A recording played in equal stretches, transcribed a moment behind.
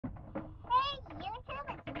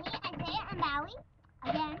Pary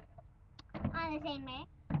again on the same day,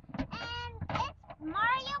 and it's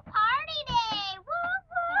Mario Party Day! Woo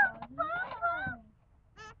woo!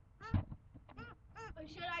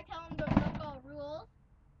 Should I tell him the local rules?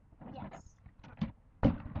 Yes.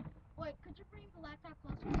 Wait, could you bring the laptop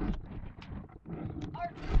closer?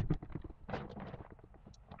 Or,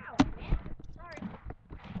 ow, man. Sorry.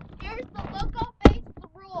 Here's the local face the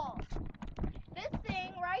rules. This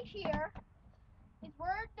thing right here is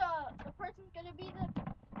where the person's gonna be we're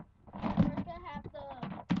gonna have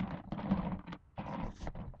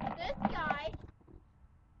this guy.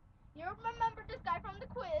 You remember this guy from the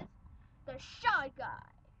quiz? The shy guy.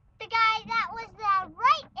 The guy that was the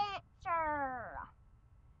right answer.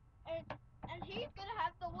 And he's gonna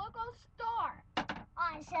have the logo star.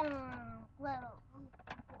 Awesome. Well,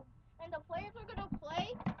 And the players are gonna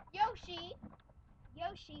play Yoshi. I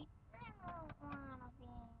don't wanna be.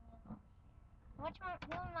 Which one?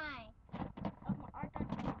 Who am I?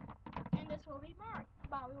 And this will be Mario.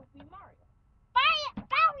 Bowser will be Mario.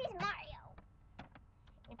 Pary's Mario.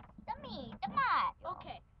 It's me, the Mario.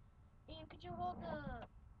 Okay. Ian, could you hold the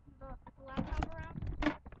laptop around?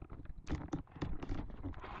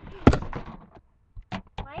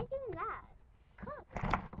 Why are you doing that? Cook.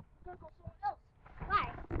 Go someone else. Why?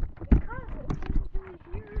 Because it's going to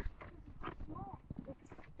be here. It's small. It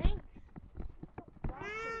stinks.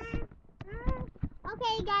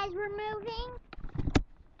 Okay, guys, we're moving.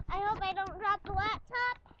 I hope I don't drop the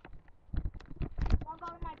laptop. Want to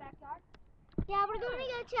go to my backyard? Yeah, we're going to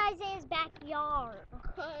go to Isaiah's backyard.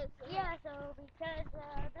 Because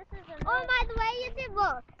This is a. Oh, by the way, you should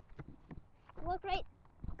look.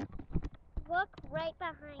 Look right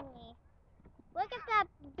behind me. Look at that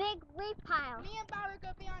big leaf pile. me and Bowser are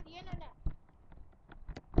going to be on the internet.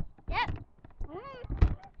 Yep.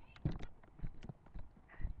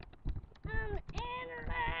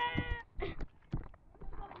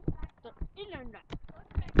 Internet.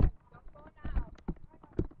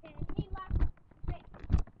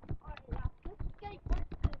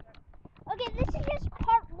 Okay, this is just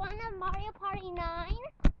part 1 of Mario Party 9.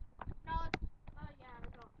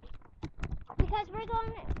 Because we're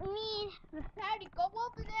going to Patty, go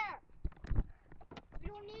over there. We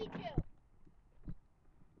don't need you.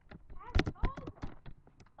 Patty, go over.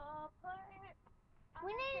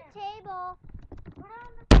 We need a table. Put it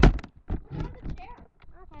on the chair.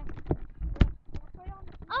 Okay. We'll put it on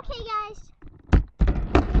the Okay, guys.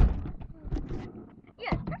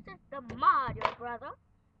 Yes, this is the Mario brother.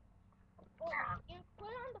 And put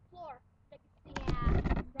it on the floor. Yeah,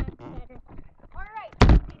 that's better. Alright,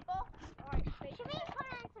 people. Alright, Should we put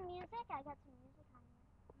on some music? I got some music on here.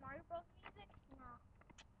 Mario Bros. Music? No.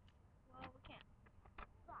 Well, we can't.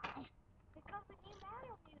 Why? Because we need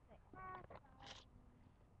Mario music.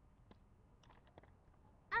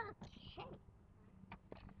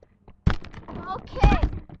 Okay.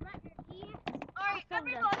 Alright,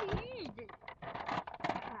 everybody.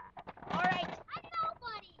 Alright. I'm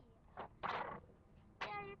nobody.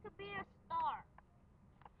 Yeah, you could be a star.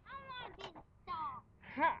 I want to be the star.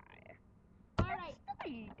 Hi. Alright.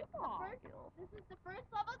 This is the first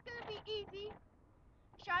level. It's gonna be easy.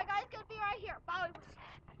 Shy Guy's gonna be right here. Bowser.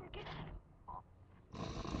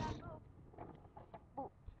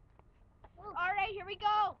 Alright, here we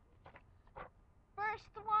go. First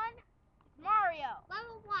one, Mario.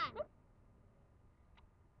 Level 1.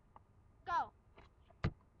 Go.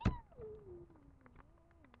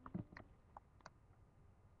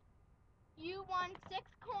 You won 6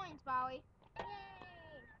 coins, Bowie. Yay.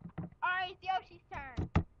 Alright, it's Yoshi's turn.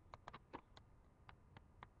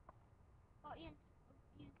 Oh, Ian,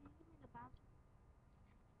 can you give me the Bowser?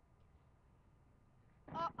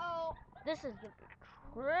 Uh-oh. This is gonna be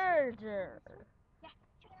crazy.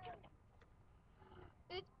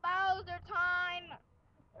 It's Bowser time.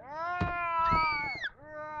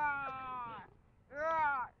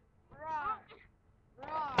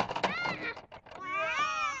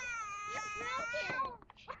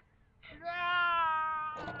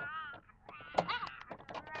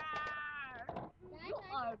 You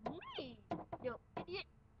are me, you idiot.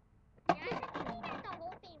 Yeah, I think you got the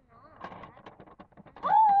whole thing wrong.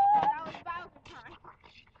 That was Bowser time.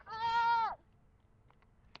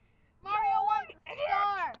 Mario wants the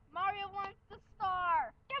star. Mario wants the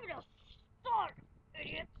star. Give me a star,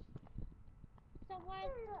 idiot. So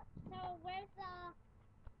where's the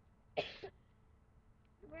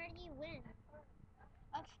where do you win?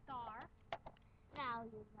 A star. Now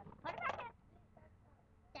you gotta put it back in.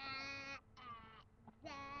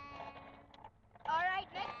 Alright,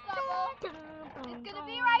 next level. It's gonna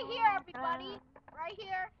be right here, everybody. Right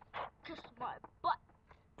here. Kiss my butt.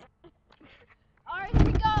 Alright, here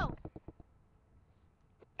we go.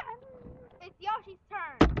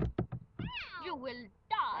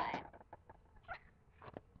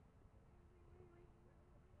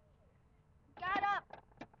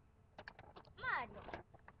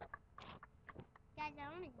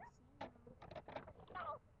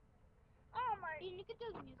 Oh my! You can do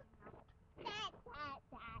the music now. Oh,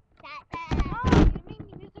 Oh, you made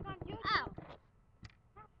me music on YouTube.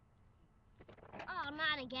 oh,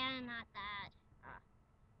 not again, not that.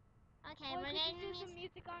 Okay, Well, we're could you getting do some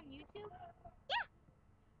music on YouTube? Yeah.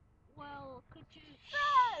 Well, could you?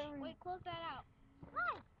 Wait, close that out.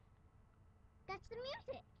 Why? That's the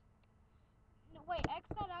music. No, wait, X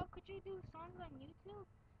that out. Could you do songs on YouTube?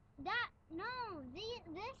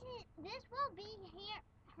 This will be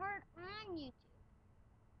heard on YouTube.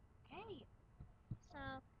 Okay. So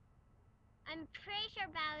I'm pretty sure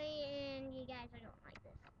Pary and you guys are gonna like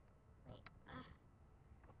this. Wait.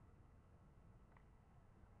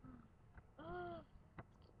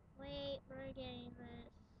 Wait, we're getting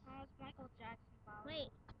this. Oh, it's Michael Jackson.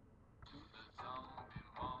 Wait.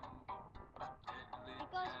 It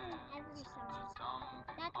goes from every song.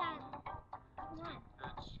 That's one.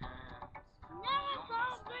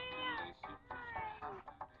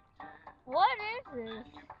 What is this?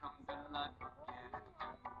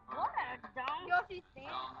 What a dumb. Yoshi's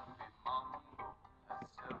dance.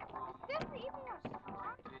 Is this even a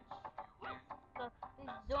song?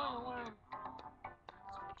 He's doing the worm.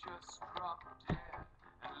 Just drop dead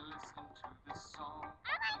and listen to this song.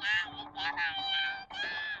 Oh my god, you get my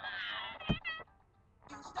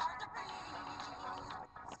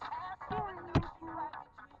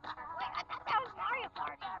Wait, I thought that was Mario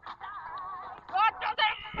Party. What does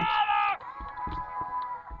it matter?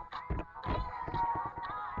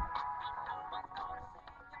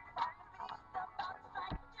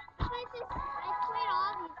 I played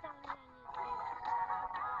all these songs on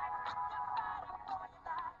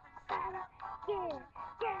YouTube.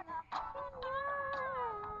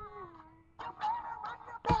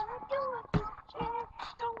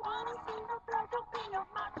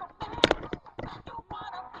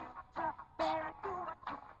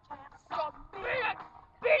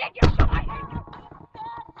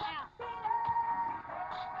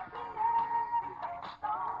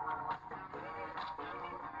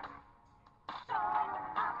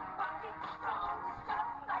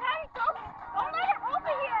 Hey, don't let her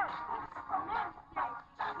over here.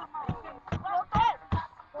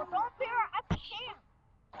 Well, don't bear her at the camp.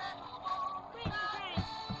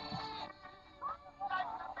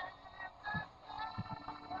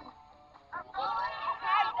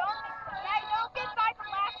 Hey, don't get by the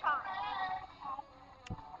laptop.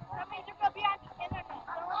 That means you're gonna be on the internet.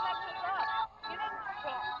 Don't let us up.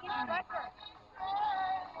 You didn't record.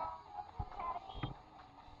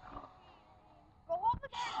 Go over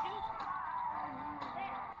there and do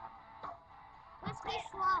something. Let's be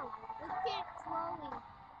slow. Let's do it slowly.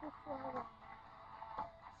 The slow way.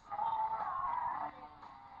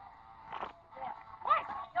 What?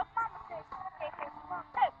 Your mama says, okay, okay.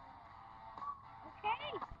 Okay.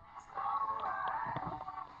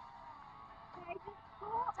 Okay, just go.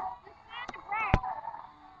 Just stand the break.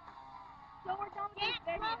 So we're done with this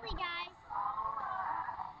Dance video. slowly, guys.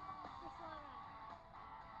 The slow way.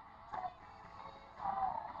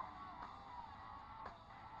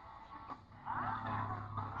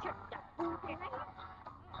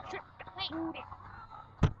 Wait.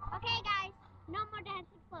 Okay, guys. No more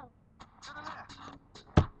dancing slow. To the left.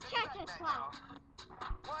 Cha-cha slow.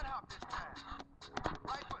 One hop this time.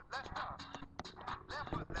 Right foot, let's stomp. Left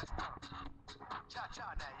foot, let's stomp. Cha-cha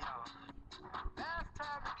now, y'all. Now it's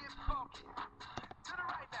time to get funky. To the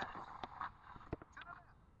right now. To the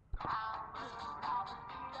left.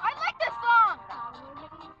 I like this song.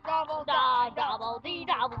 Double Da double dee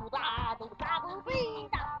double da double dee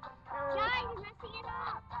da. Guys, you're messing it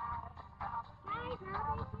up. Guys,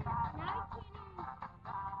 now they can't even.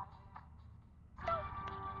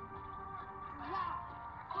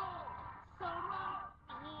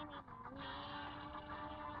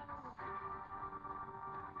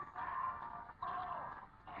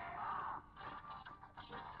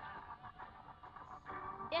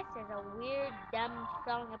 This is a weird, dumb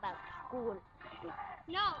song about school.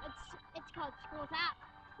 No, it's called School's Out.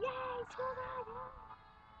 Yay, School's Out!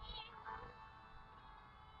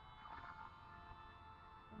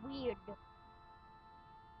 Weird.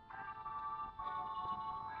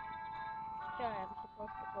 Sure, I'm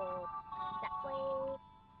supposed to go that way. Or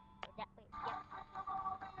that way. Yeah.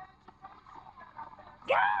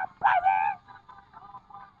 Yeah, baby!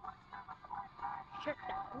 Shut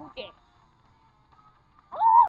the booty.